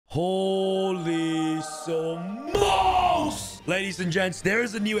Holy smokes! Ladies and gents, there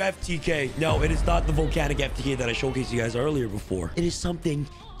is a new FTK. No, it is not the volcanic FTK that I showcased you guys earlier before. It is something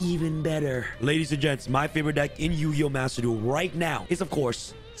even better. Ladies and gents, my favorite deck in Yu-Gi-Oh! Master Duel right now is, of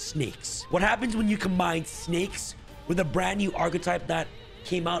course, snakes. What happens when you combine snakes with a brand new archetype that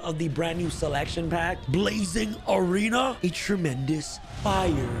came out of the brand new selection pack, Blazing Arena? A tremendous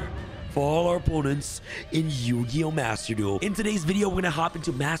fire for all our opponents in Yu-Gi-Oh! Master Duel. In today's video, we're gonna hop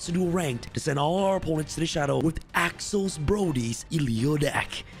into Master Duel Ranked to send all our opponents to the shadow with Axel's Brody's illegal deck.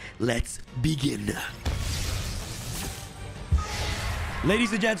 Let's begin.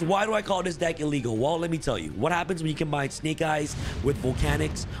 Ladies and gents, why do I call this deck illegal? Well, let me tell you. What happens when you combine Snake Eyes with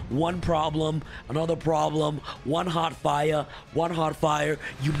Volcanics? One problem, another problem, one hot fire,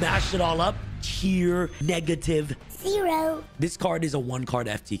 You mash it all up, tier negative 0. This card is a one card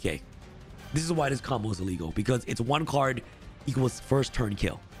FTK. This is why this combo is illegal, because it's one card equals first turn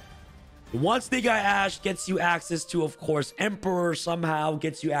kill. One Snake Eye Ash gets you access to, of course, Emperor somehow,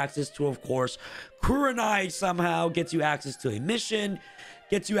 gets you access to, of course, Kurenai somehow, gets you access to a mission,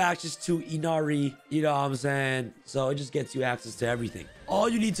 gets you access to Inari, you know what I'm saying? So it just gets you access to everything. All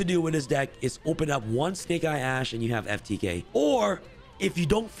you need to do with this deck is open up one Snake Eye Ash and you have FTK. Or if you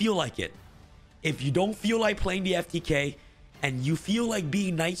don't feel like it, if you don't feel like playing the FTK and you feel like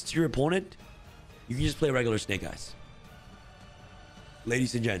being nice to your opponent, you can just play regular Snake Eyes.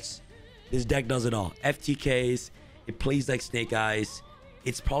 Ladies and gents, this deck does it all. FTKs, it plays like Snake Eyes.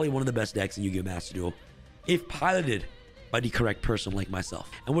 It's probably one of the best decks in Yu-Gi-Oh! Master Duel, if piloted by the correct person like myself.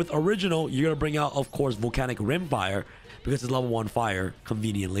 And with Original, you're going to bring out, of course, Volcanic Rimfire, because it's level 1 fire,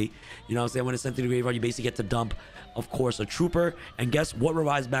 conveniently. You know what I'm saying? When it's sent to the graveyard, you basically get to dump, of course, a Trooper. And guess what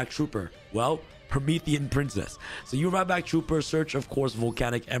revives back Trooper? Well, Promethean Princess. So you revive back Trooper, search, of course,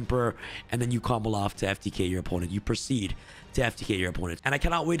 Volcanic Emperor, and then you combo off to FTK your opponent. You proceed to FTK your opponent. And I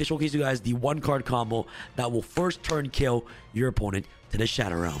cannot wait to showcase you guys the one card combo that will first turn kill your opponent to the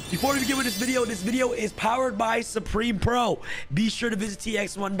Shadow Realm. Before we begin with this video is powered by Supreme Pro. Be sure to visit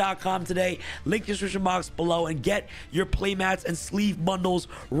tx1.com today, link in the description box below, and get your playmats and sleeve bundles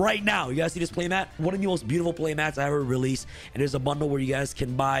right now. You guys see this playmat? One of the most beautiful playmats I ever released, and there's a bundle where you guys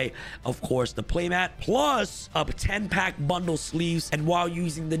can buy, of course, the playmat plus a 10-pack bundle sleeves, and while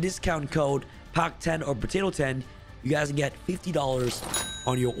using the discount code PAC10 or Potato10, you guys can get $50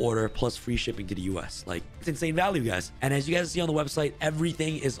 on your order plus free shipping to the US. Like, it's insane value, guys. And as you guys see on the website,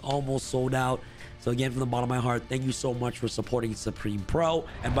 everything is almost sold out. So again, from the bottom of my heart, thank you so much for supporting Supreme Pro.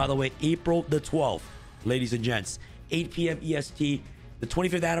 And by the way, April the 12th, ladies and gents, 8 p.m. EST, the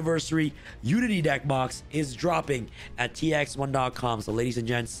 25th anniversary Unity deck box is dropping at tx1.com. So ladies and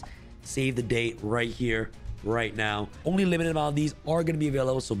gents, save the date right here, right now. Only limited amount of these are going to be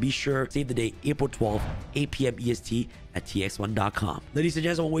available, so be sure save the date, April 12th, 8 p.m. EST at tx1.com. Ladies and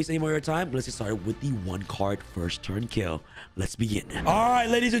gents, I won't waste any more of your time. Let's get started with the one card first turn kill. Let's begin. All right,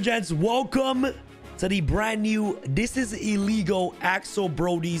 ladies and gents, welcome to the brand new This Is Illegal Axel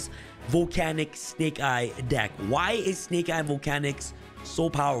Brody's Volcanic Snake Eye deck. Why is Snake Eye Volcanics so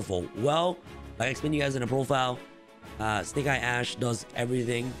powerful? Well, like I explained to you guys in the profile, Snake Eye Ash does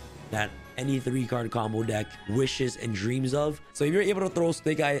everything that any 3-card combo deck wishes and dreams of. So if you're able to throw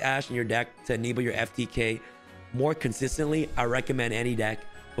Snake Eye Ash in your deck to enable your FTK more consistently, I recommend any deck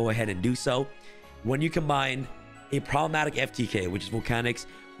go ahead and do so. When you combine a problematic FTK, which is Volcanics,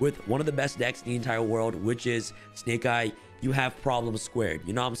 with one of the best decks in the entire world, which is Snake Eye, you have problems squared.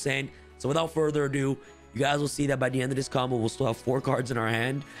 You know what I'm saying? So without further ado, you guys will see that by the end of this combo, we'll still have 4 cards in our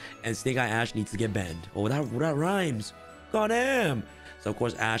hand, and Snake Eye Ash needs to get banned. Oh, that rhymes. Goddamn. So, of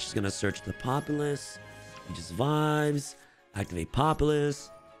course, Ash is going to search the Populace. He just vibes. Activate Populace.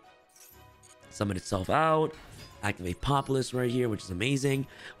 Summon itself out. Activate Populace right here, which is amazing.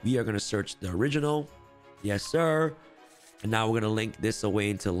 We are going to search the Original. Yes, sir. And now we're going to link this away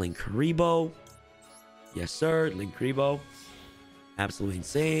into Link Rebo. Yes, sir. Link Rebo. Absolutely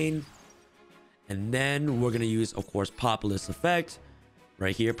insane. And then we're going to use, of course, Populace effect.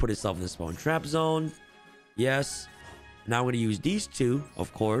 Right here. Put itself in the spawn trap zone. Yes. Now I'm going to use these two,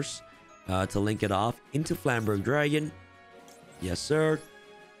 of course, to link it off into Flamberg Dragon. Yes, sir.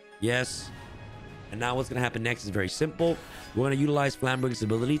 Yes. And now what's going to happen next is very simple. We're going to utilize Flamberg's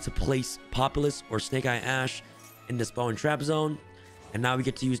ability to place Populace or Snake Eye Ash in the spawn trap zone. And now we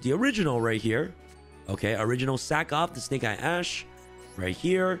get to use the Original right here. Okay, Original sack off the Snake Eye Ash right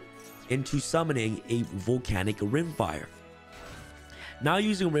here into summoning a Volcanic Rimfire. Now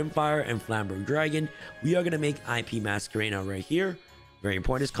using Rimfire and Flamberg Dragon, we are going to make IP Masquerade right here. Very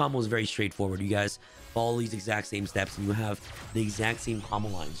important. This combo is very straightforward, you guys. follow these exact same steps and you have the exact same combo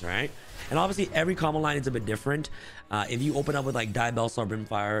lines, right? And obviously every combo line is a bit different. If you open up with like Diabellstar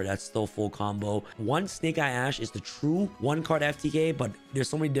Brimfire, that's still full combo. One Snake Eye Ash is the true one card FTK, but there's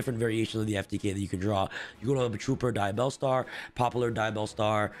so many different variations of the FTK that you can draw. You go to a Trooper Diabellstar, popular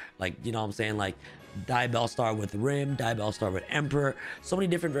Diabellstar, like, you know what I'm saying, like Diabellstar with Rim, Diabellstar with Emperor. So many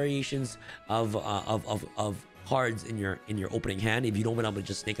different variations of cards in your opening hand if you don't open up with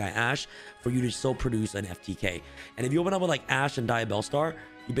just Snake Eye Ash for you to still produce an FTK. And if you open up with like Ash and Diabellstar,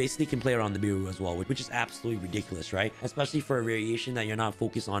 you basically can play around the Biru as well, which is absolutely ridiculous, right? Especially for a variation that you're not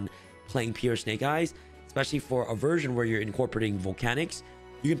focused on playing pure Snake Eyes, especially for a version where you're incorporating Volcanics,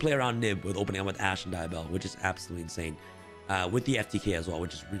 you can play around Nib with opening up with Ash and Diabell, which is absolutely insane. With the FTK as well,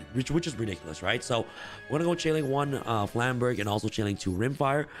 which is ridiculous, right? So we're gonna go Chailing 1 Flamberg and also Chailing 2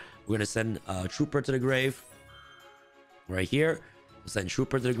 Rimfire. We're gonna send Trooper to the grave right here. We'll send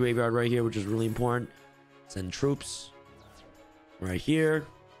Trooper to the graveyard right here, which is really important. Send troops right here,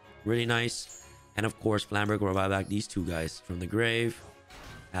 really nice. And of course Flamberg will revive back these two guys from the grave.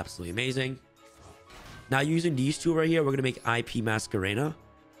 Absolutely amazing. Now using these two right here, we're gonna make IP Masquerena.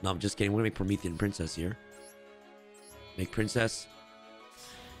 No, I'm just kidding. We're gonna make Promethean Princess here. Make Princess,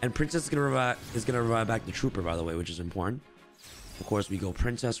 and Princess is gonna revive back the Trooper, by the way, which is important. Of course, we go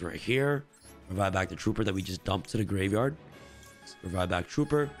Princess right here, revive back the Trooper that we just dumped to the graveyard. Revive back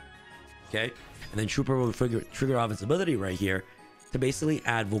Trooper, okay, and then Trooper will trigger off its ability right here to basically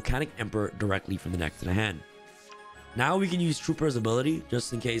add Volcanic Emperor directly from the deck to the hand. Now we can use Trooper's ability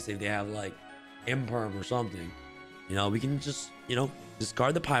just in case if they have like Imperm or something. You know, we can just, you know,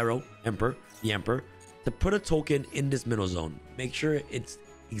 discard the Pyro Emperor, the Emperor, to put a token in this middle zone. Make sure it's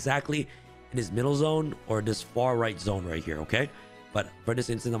exactly in this middle zone or this far right zone right here, okay? But for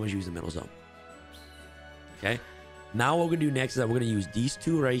this instance, I'm going to use the middle zone. Okay? Now what we're going to do next is that we're going to use these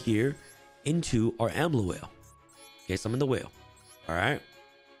two right here into our Ambler Whale. Okay, summon the whale. All right?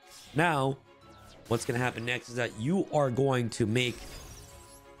 Now, what's going to happen next is that you are going to make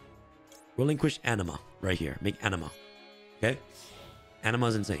Relinquish Anima right here. Make Anima. Okay? Anima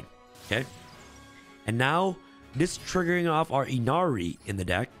is insane. Okay? And now, this triggering off our Inari in the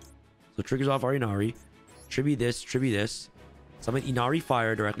deck. So triggers off our Inari. Tribute this. Summon Inari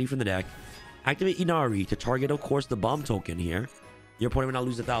Fire directly from the deck. Activate Inari to target, of course, the bomb token here. Your opponent will now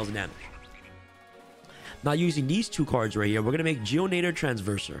lose 1,000 damage. Now, using these two cards right here, we're going to make Geonator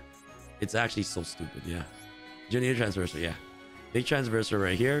Transverser. It's actually so stupid, yeah. Geonator Transverser, yeah. Big Transverser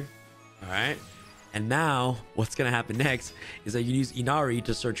right here. Alright. And now, what's going to happen next is that you use Inari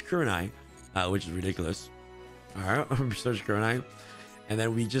to search Kurenai. Which is ridiculous. All right, search Kurenai, and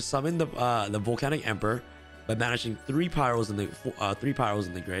then we just summon the Volcanic Emperor by banishing three pyros in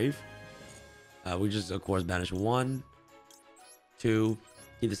the grave. We just of course banish 1, 2,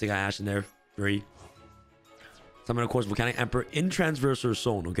 keep the Snake Eye Ash in there. 3. Summon of course Volcanic Emperor in Transverser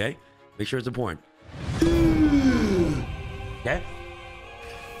Zone. Okay, make sure it's important. Okay.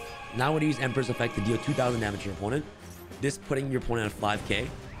 Now when you use Emperor's effect to deal 2,000 damage to your opponent, this putting your opponent at 5k.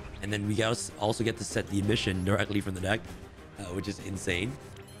 And then we also get to set the emission directly from the deck, which is insane.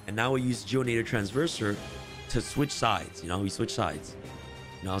 And now we use Geonator Transverser to switch sides. You know, we switch sides.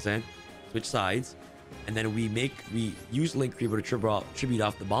 You know what I'm saying? Switch sides. And then we use Link Creeper to tribute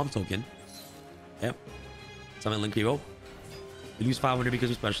off the bomb token. Yep. Summon Link Creeper. We use 500 because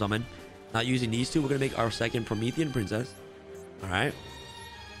we special summon. Not using these two, we're going to make our second Promethean Princess. Alright.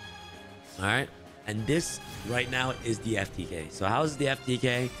 Alright. And this right now is the FTK. So how is the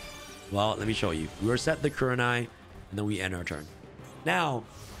FTK? Well, let me show you. We reset the Kurenai, and then we end our turn. Now,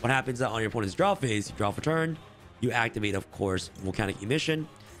 what happens is that on your opponent's draw phase, you draw for turn, you activate, of course, Volcanic Emission.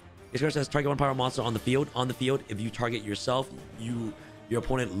 This card says target one power monster on the field. On the field, if you target yourself, your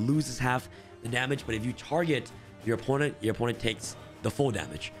opponent loses half the damage. But if you target your opponent takes the full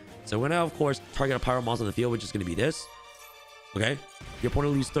damage. So we're gonna, of course, target a power monster on the field, which is gonna be this. Okay, your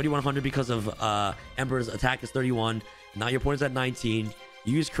opponent loses 3,100 because of Emperor's attack is 31. Now your opponent's at 19.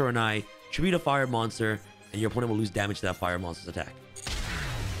 You use Kurenai, tribute a fire monster, and your opponent will lose damage to that fire monster's attack.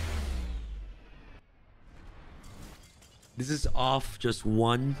 This is off just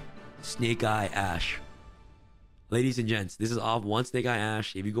one Snake Eye Ash. Ladies and gents, this is off one Snake Eye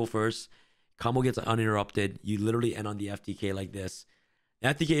Ash. If you go first, combo gets uninterrupted. You literally end on the FTK like this.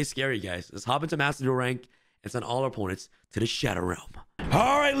 The FTK is scary, guys. Let's hop into Master Duel rank and send all our opponents to the Shadow Realm.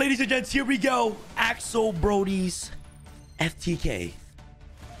 All right, ladies and gents, here we go. Axel Brody's FTK.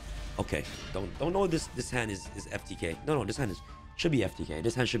 Okay, don't know this hand is FTK. No, this hand should be FTK.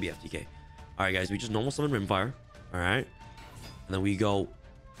 This hand should be FTK. All right, guys, we just normal summon Rimfire. All right, and then we go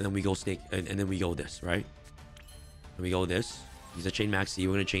Snake, and then we go this, right? And we go this. He's a chain Maxi.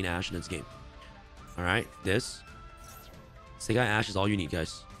 We're gonna chain Ash, and it's game. All right, this Snake Eye Ash is all you need,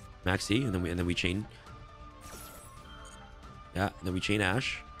 guys. Max C, and then we chain. Yeah, and then we chain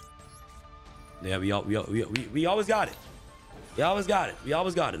Ash. Yeah, we always got it. We always got it. We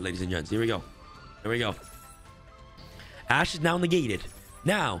always got it, ladies and gents. Here we go. Here we go. Ash is now negated.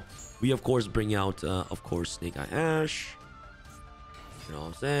 Now we of course bring out of course Snake Eye Ash. You know what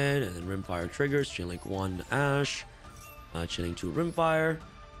I'm saying? And then Rimfire triggers. Chain Link 1 Ash. Chain Link 2 Rimfire.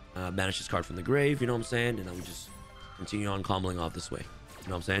 Banish this card from the grave. You know what I'm saying? And then we just continue on comboing off this way. You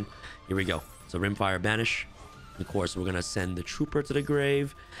know what I'm saying? Here we go. So Rimfire Banish. Of course, we're gonna send the Trooper to the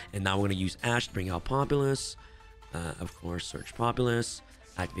grave, and now we're gonna use Ash to bring out Populous. Of course, search Populous,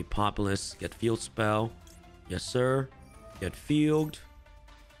 activate Populous, get Field Spell. Yes, sir. Get Field.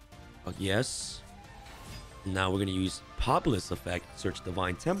 Yes. Now we're gonna use Populous effect, search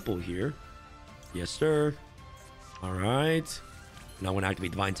Divine Temple here. Yes, sir. All right. Now we're gonna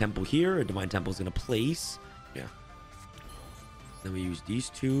activate Divine Temple here. And Divine Temple is gonna place. Yeah. Then we use these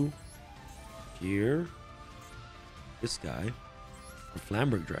two here. This guy. For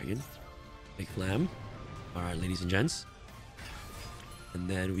Flamberg Dragon. Big Flam. All right, ladies and gents. And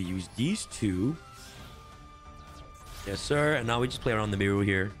then we use these two. Yes, sir. And now we just play around the mirror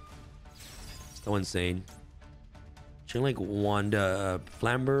here. So insane. Chain Link 1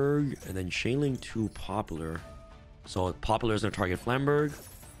 Flamberg, and then Chain Link 2 Popular. So Popular is gonna target Flamberg.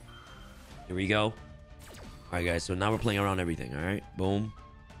 Here we go. All right, guys. So now we're playing around everything. All right, boom.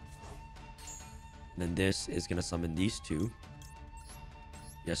 And then this is gonna summon these two.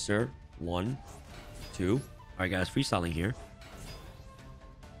 Yes, sir. 1, 2. All right, guys. Freestyling here.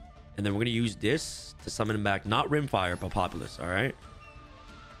 And then we're gonna use this to summon him back. Not Rimfire, but Populous. All right.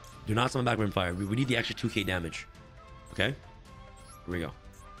 Do not summon back Rimfire. We need the extra 2k damage. Okay. Here we go.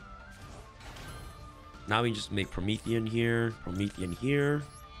 Now we just make Promethean here. Promethean here.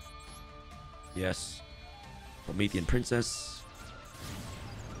 Yes. Promethean Princess.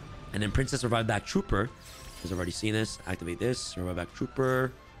 And then Princess Revive Back Trooper. Because I've already seen this. Activate this. Revive Back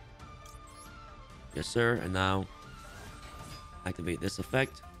Trooper. Yes, sir. And now activate this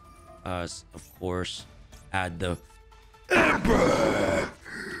effect. Of course, add the Emperor.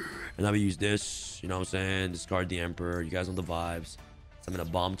 And now we use this. You know what I'm saying? Discard the Emperor. You guys know the vibes. Summon a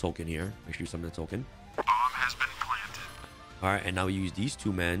bomb token here. Make sure you summon the token. Bomb has been planted. Alright, and now we use these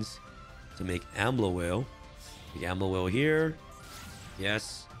two mans to make Ambler Whale. Make Ambler Whale here.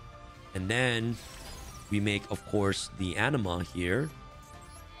 Yes. And then we make, of course, the Anima here.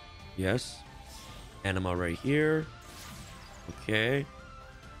 Yes. Anima right here. Okay.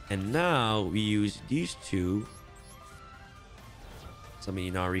 And now we use these two. Summon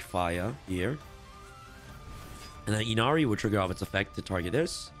Inari Fire here. And then Inari will trigger off its effect to target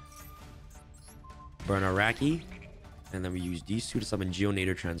this. Burn Araki. And then we use these two to summon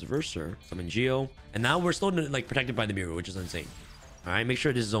Geonator Transverser. Summon Geo. And now we're still like protected by the mirror, which is insane. Alright, make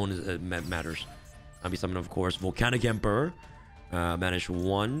sure this zone is, matters. I'll be summoning, of course, Volcanic Emperor. Banish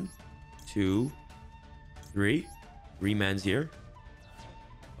 1, 2, 3. 3 mans here.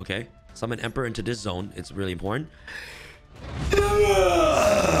 Okay. Summon Emperor into this zone. It's really important.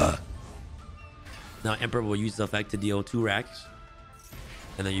 Now Emperor will use the effect to deal 2 racks.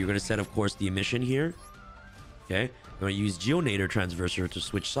 And then you're going to set, of course, the emission here. Okay. I'm going to use Geonator Transverser to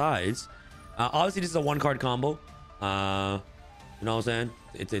switch sides. Obviously, this is a 1-card combo. You know what I'm saying?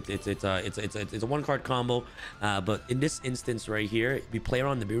 It's a 1-card combo. But in this instance right here, we play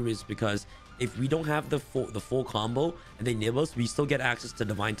around the mirrors because if we don't have the full combo and they nib us, we still get access to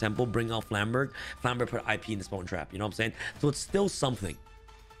Divine Temple, bring out Flamberg. Flamberg put IP in the spawn trap. You know what I'm saying? So it's still something.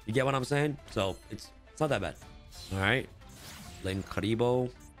 You get what I'm saying? So it's not that bad. All right. Lane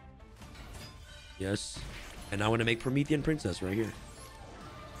Karibo. Yes. And I want to make Promethean Princess right here.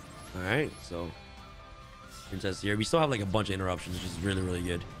 All right. So Princess here. We still have like a bunch of interruptions, which is really, really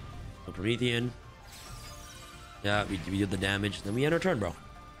good. So Promethean. Yeah, we did the damage. Then we end our turn, bro.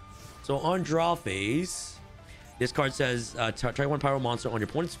 So on draw phase, this card says target 1 pyro monster on your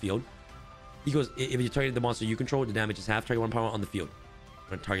opponent's field. He goes, if you target the monster you control, the damage is half. Target 1 pyro on the field. I'm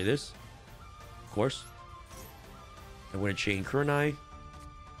going to target this, of course. I'm going to chain Kurenai,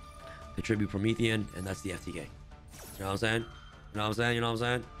 the tribute Promethean, and that's the FTK. You know what I'm saying? You know what I'm saying? You know what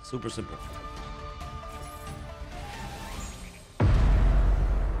I'm saying? Super simple.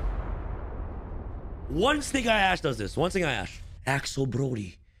 One Snake Eye Ash does this. One Snake Eye Ash. Axel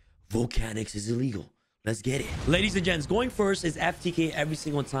Brody. Volcanics is illegal. Let's get it. Ladies and gents, going first is FTK every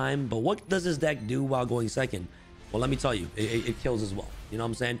single time. But what does this deck do while going second? Well, let me tell you. It kills as well. You know what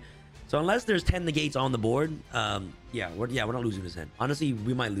I'm saying? So unless there's 10 negates on the board, we're not losing this hand. Honestly,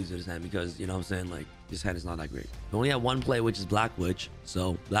 we might lose this hand because, you know what I'm saying, like, this hand is not that great. We only have one play, which is Black Witch.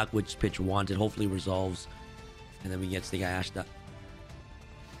 So Black Witch pitch wanted hopefully resolves. And then we get Snake Eye Ash that.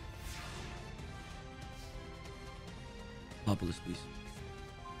 Populous, please.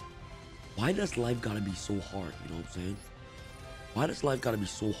 Why does life gotta be so hard? You know what I'm saying? Why does life gotta be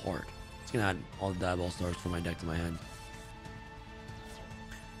so hard? It's gonna add all the Diaball Stars from my deck to my hand.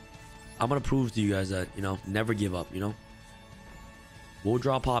 I'm gonna prove to you guys that, you know, never give up, you know? We'll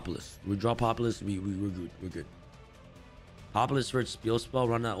draw Populous. We draw Populous, we're good. We're good. Populous for its Spiel Spell,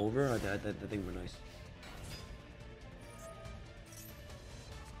 run that over. I think we're nice.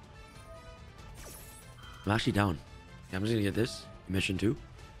 I'm actually down. Yeah, I'm just gonna get this. Mission 2.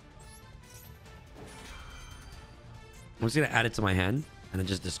 I'm just gonna add it to my hand and then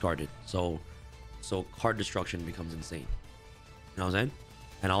just discard it. So card destruction becomes insane. You know what I'm saying?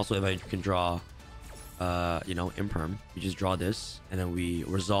 And also if I can draw you know, Imperm, we just draw this and then we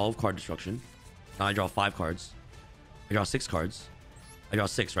resolve card destruction. Now I draw 5 cards. I draw 6 cards. I draw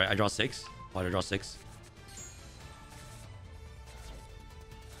 6, right? I draw 6. Why did I draw 6?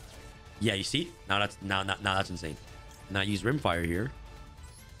 Yeah, you see? Now that's insane. Now I use Rimfire here.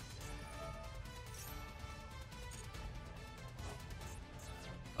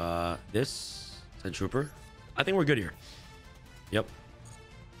 This Sand Trooper. I think we're good here. Yep.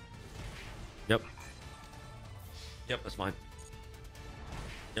 Yep. Yep, that's fine.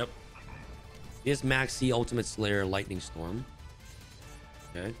 Yep. Here's Maxi Ultimate Slayer Lightning Storm.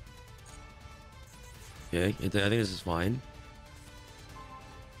 Okay. Okay, I think this is fine.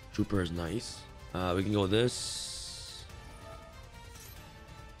 Trooper is nice. We can go this.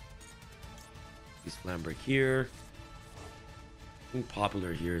 Use Flamberg here. I think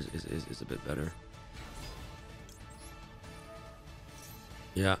Popular here is a bit better.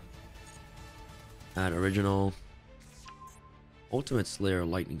 Yeah. Add original. Ultimate Slayer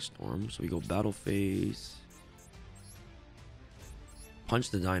Lightning Storm. So we go Battle Phase. Punch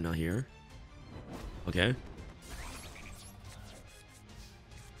the Dyna here. Okay.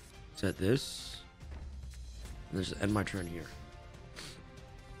 Set this. And just end my turn here.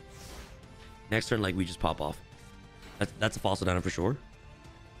 Next turn, like, we just pop off. That's a Fossil Dyna for sure.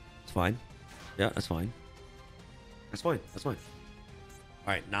 It's fine. Yeah, that's fine. That's fine. That's fine.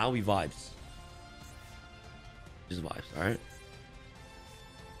 Alright, now we vibes. Just vibes, alright?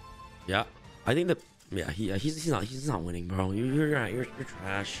 Yeah. I think that he's not winning, bro. You're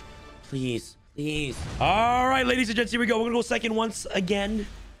trash. Please. Please. Alright, ladies and gents, here we go. We're gonna go second once again.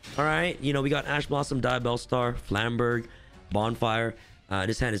 Alright, you know, we got Ash Blossom, Diabell Star, Flamberg, Bonfire.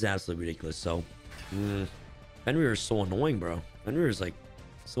 This hand is absolutely ridiculous. So Fenrir is so annoying, bro. Fenrir is like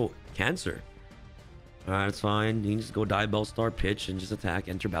so cancer. Alright, it's fine. You can just go Diabell Star, pitch, and just attack,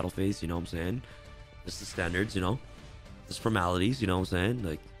 enter battle phase, you know what I'm saying? Just the standards, you know? Just formalities, you know what I'm saying?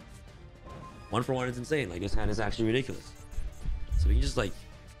 Like, 1 for 1 is insane. Like, this hand is actually ridiculous. So we can just, like,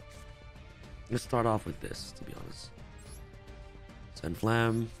 let's start off with this, to be honest. Send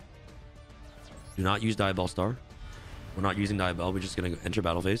Flam. Do not use Diabell Star. We're not using Diabell. We're just gonna enter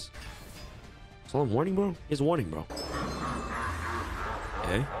battle phase. So I'm warning, bro. He's a warning, bro.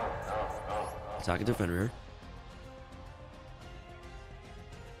 Okay. Attack into Fenrir.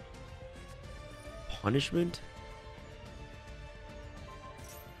 Punishment?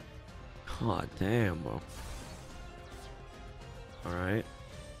 God damn, bro. Alright.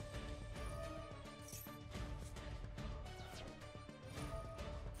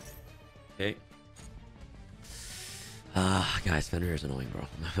 Okay. Guys, Fenrir is annoying, bro.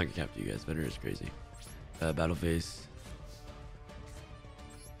 I'm not gonna capture you guys. Fenrir is crazy. Battle phase.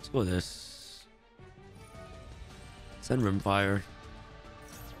 Let's go with this. Send Rimfire.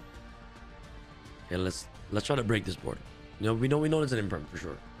 Okay, let's try to break this board. You know, we know it's an imperm for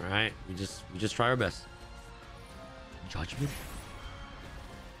sure. All right, we just try our best. Judgment.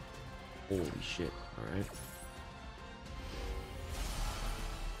 Holy shit! All right.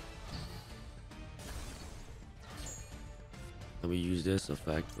 Let me use this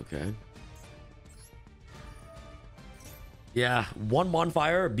effect. Okay. Yeah, 1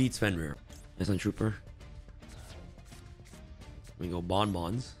 Bonfire beats Fenrir. Yes, on Trooper. We go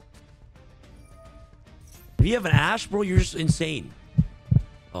Bonbons. If you have an Ash, bro, you're just insane.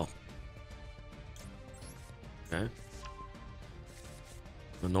 Oh. Okay.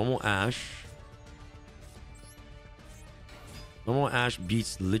 A normal Ash. Normal Ash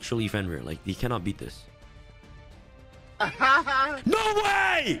beats literally Fenrir. Like, he cannot beat this. No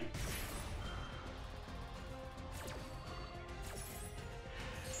way!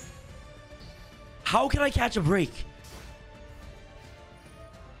 How can I catch a break?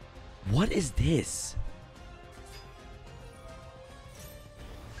 What is this?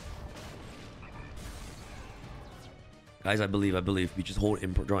 Guys, I believe. We just hold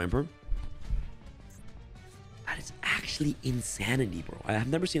imperm, draw imperm. That is actually insanity, bro. I have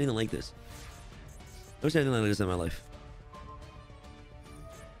never seen anything like this. Never seen anything like this in my life.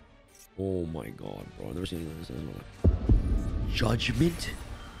 Oh my god, bro. I've never seen anything like this in my life. Judgment?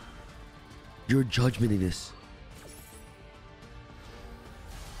 You're judgmenting this.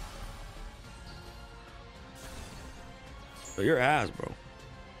 But you're ass, bro.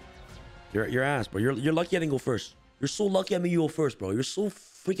 You're ass, bro. You're lucky I didn't go first. You're so lucky I made you go first, bro. You're so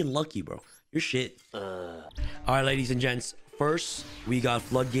freaking lucky, bro. You're shit. All right, ladies and gents. First, we got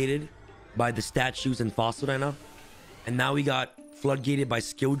floodgated by the statues and fossil right. And now we got floodgated by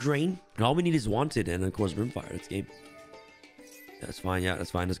skill drain. And all we need is wanted and of course rimfire. That's game. That's fine. Yeah,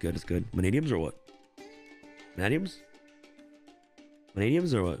 that's fine. That's good. That's good. Vanadiums or what? Vanadiums?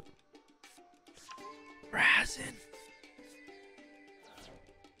 Vanadiums or what? Razzin.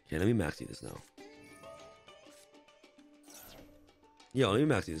 Okay, let me maxi this now. Yo, let me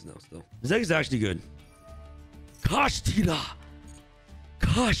maxi this now still. This deck is actually good. Kashtira!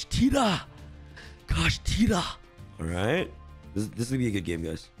 Kashtira! Kashtira! Alright. This is gonna be a good game,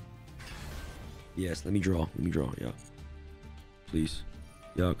 guys. Yes, let me draw. Yeah. Please.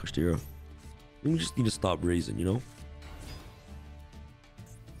 Yeah, Kashtira. We just need to stop raising, you know?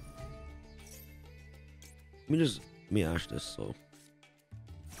 Let me ash this, so.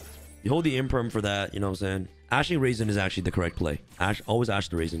 You hold the imperm for that, you know what I'm saying? Ashing Raisin is actually the correct play. Always ash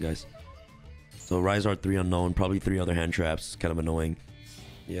the Raisin, guys. So Rise Art 3 unknown, probably 3 other hand traps. Kind of annoying.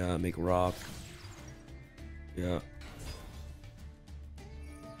 Yeah, make rock. Yeah.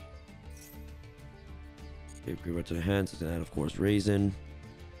 Okay, give it to the hands. And add, of course, Raisin.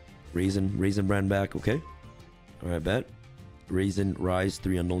 Raisin brand back, okay. Alright, bet. Raisin, Rise,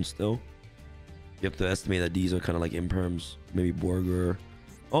 3 unknown still. You have to estimate that these are kind of like imperms. Maybe Borger.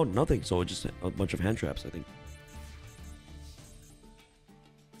 Oh, nothing. So just a bunch of hand traps, I think.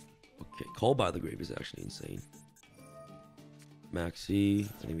 Okay, Call by the Grave is actually insane. Maxi.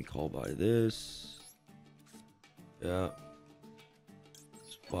 I think we call by this. Yeah.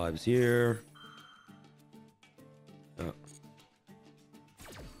 5's here. Yeah.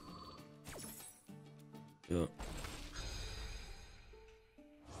 Yeah.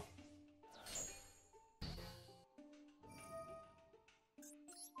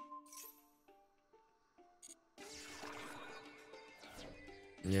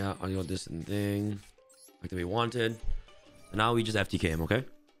 Yeah, I got this thing. Like that we wanted. And now we just FTK him, okay?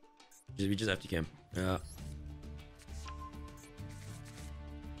 We just FTK him. Yeah.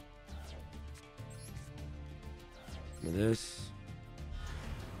 With this.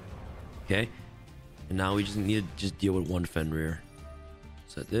 Okay. And now we just need to just deal with one Fenrir.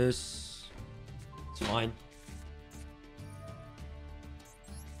 Set this. It's fine.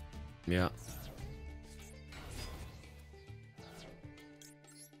 Yeah.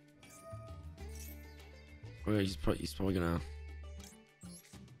 Okay, he's probably gonna.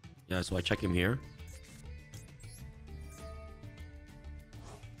 Yeah, so I check him here.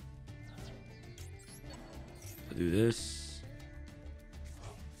 I do this.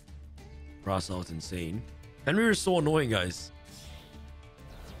 Rossall is insane. Fenrir is so annoying, guys.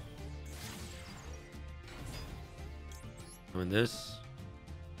 Doing this.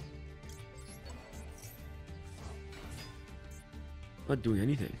 Not doing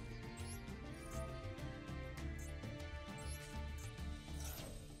anything.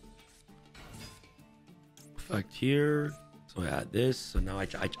 Effect here. So I add this. So now I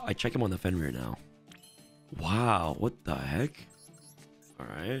check him on the Fenrir now. Wow, what the heck?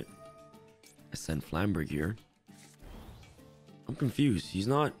 Alright. I send Flamberg here. I'm confused. He's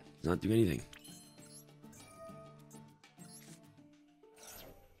not doing anything.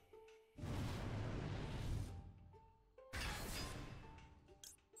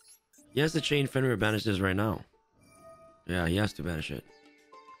 He has to chain Fenrir banish this right now. Yeah, he has to banish it.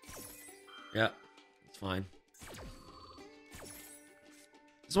 Yeah, it's fine.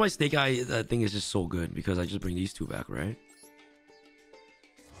 That's why Snake Eye thing is just so good, because I just bring these two back, right?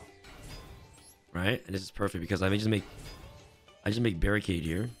 Right? And this is perfect because I just make barricade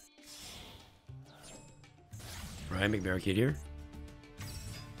here. Right, make barricade here.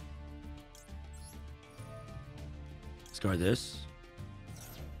 Discard this.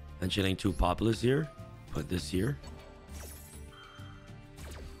 And chilling 2 Populous here. Put this here.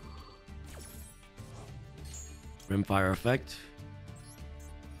 Rimfire effect.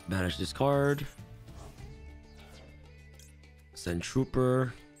 Banish this card. Send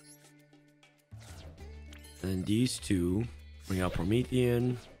Trooper. And these two bring out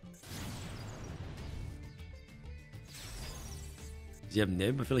Promethean. Does he have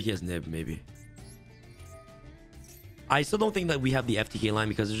nib? I feel like he has nib, maybe. I still don't think that we have the FTK line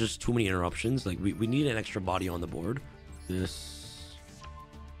because there's just too many interruptions. Like, we need an extra body on the board. This.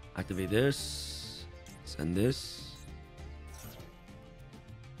 Activate this. Send this.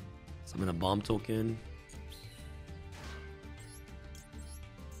 Summon a bomb token.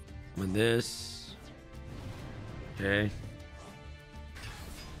 Summon this. Okay.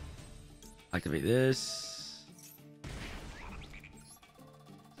 Activate this.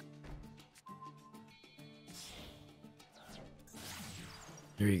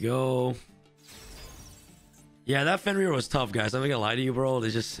 Here you go. Yeah, that Fenrir was tough, guys. I'm not gonna lie to you, bro.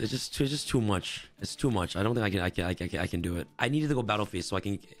 It's just too much. It's too much. I don't think I can do it. I needed to go battle phase so I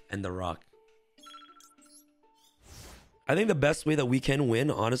can end the rock. I think the best way that we can win,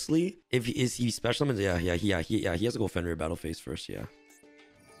 honestly, if he special summons, he has to go Fenrir battle phase first, yeah.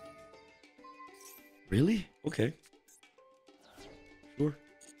 Really? Okay. Sure.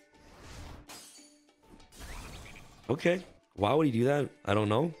 Okay. Why would he do that? I don't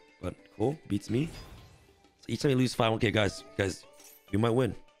know, but cool. Beats me. So each time you lose 5, okay, guys, you might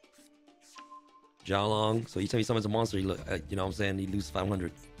win. Jialong. So each time he summons a monster, you know what I'm saying? He loses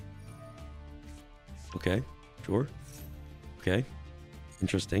 500. Okay, sure. Okay,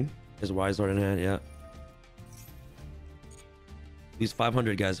 interesting. His Wise Lord in hand, yeah. Lose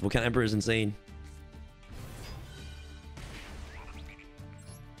 500, guys. Volcanic Emperor is insane.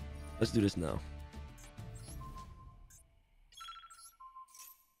 Let's do this now.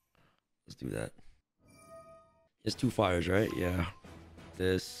 Let's do that. It's 2 fires, right? Yeah.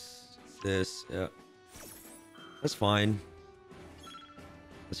 This, yeah. That's fine.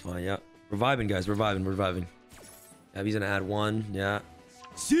 That's fine, yeah. Reviving, guys. Reviving. Yeah, he's gonna add 1, yeah.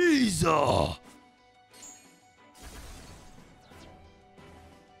 Caesar!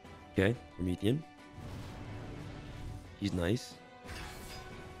 Okay, Promethean. He's nice.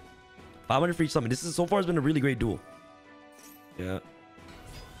 500 for each summon. This is so far has been a really great duel. Yeah.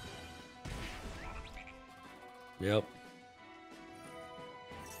 Yep.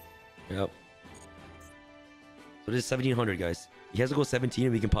 So this is 1700, guys. He has to go 17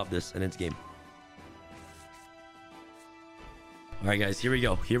 and we can pop this and it's game. All right, guys. Here we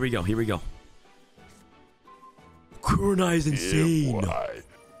go. Kurunai is insane.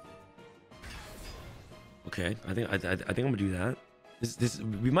 Okay, I think I'm gonna do that. This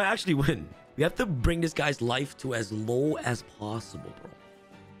we might actually win. We have to bring this guy's life to as low as possible, bro.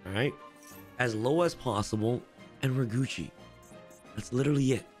 All right, as low as possible, and we're Gucci. That's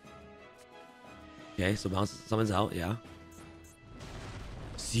literally it. Okay, so bounce summons out, yeah.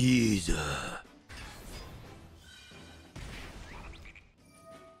 Caesar.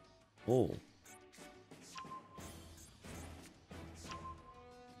 Oh.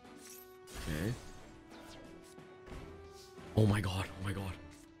 Okay. Oh my god.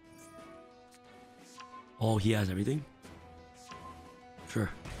 Oh, he has everything? Sure.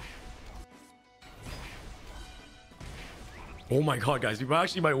 Oh my god, guys. We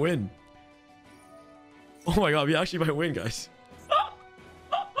actually might win. Oh my god, we actually might win, guys.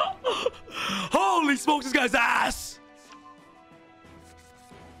 Holy smokes, this guy's ass!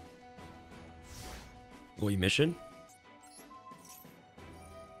 Oh, mission?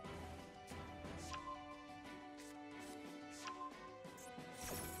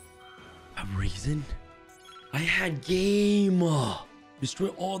 A reason? I had game. Destroy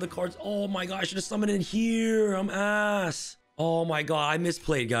all the cards. Oh my god, I should have summoned in here. I'm ass. Oh my god, I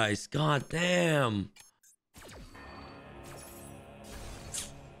misplayed, guys. God damn.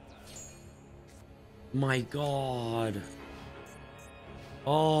 My god.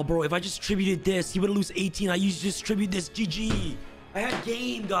 Oh, bro, if I just tributed this, he would lose 18. I used to just tribute this. GG. I had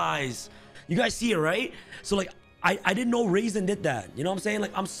game, guys. You guys see it, right? So, like, I didn't know Raisin did that. You know what I'm saying?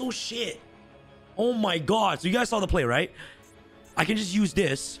 Like, I'm so shit. Oh my god. So you guys saw the play, right? I can just use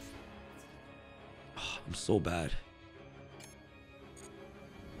this. Oh, I'm so bad.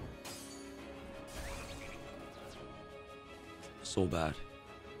 So bad.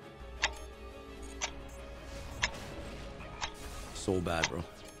 So bad, bro.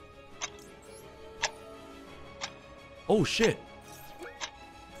 Oh shit.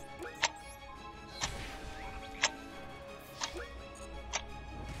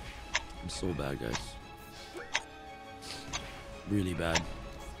 I'm so bad, guys. Really bad.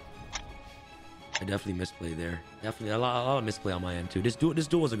 I definitely misplayed there. Definitely a lot of misplay on my end too. This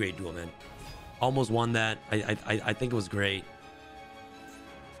duel was a great duel, man. Almost won that. I think it was great.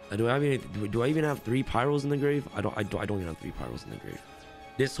 Do I even have 3 pyros in the grave? I don't even have 3 pyros in the grave.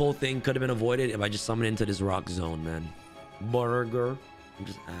 This whole thing could have been avoided if I just summoned into this rock zone, man. Burger. I'm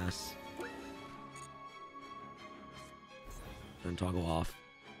just ass. and toggle off.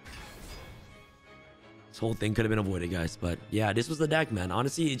 This whole thing could have been avoided, guys. But yeah, this was the deck, man.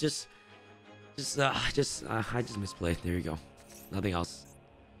 Honestly, it I just misplayed. There you go. Nothing else.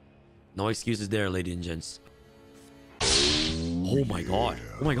 No excuses there, ladies and gents. Oh my god.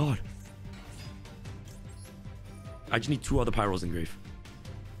 Oh my god. I just need 2 other pyros in grave.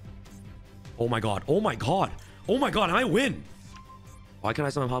 Oh my god. Oh my god. Oh my god. I might win. Why can't I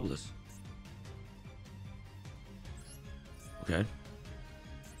summon Populous? Okay.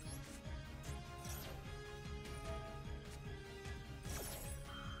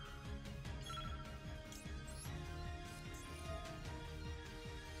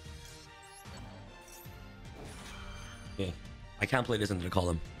 Yeah. I can't play this into the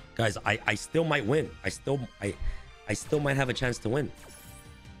column. Guys, I still might win. I still might have a chance to win.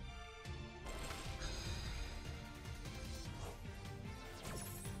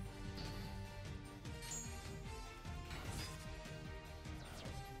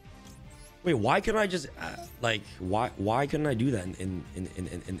 Wait, why couldn't I just like why couldn't I do that in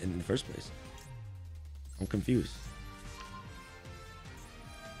the first place? I'm confused.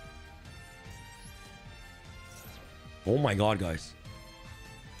 Oh my god, guys.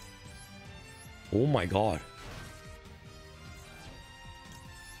 Oh my god.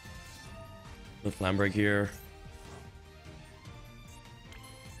 The flam break here.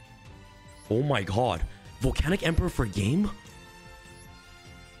 Oh my god. Volcanic Emperor for game?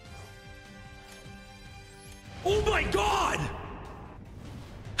 Oh my god!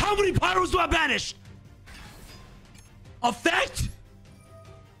 How many pyros do I banish? Effect?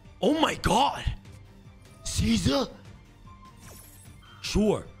 Oh my god. Caesar?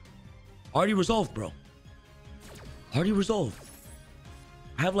 Sure. Already resolved, bro. Already resolved.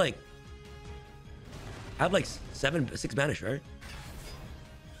 I have like 6 banish, right?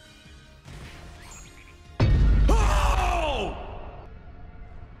 Oh!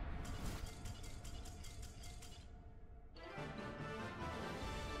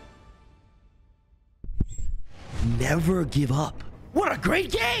 Never give up. What a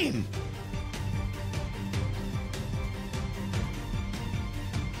great game!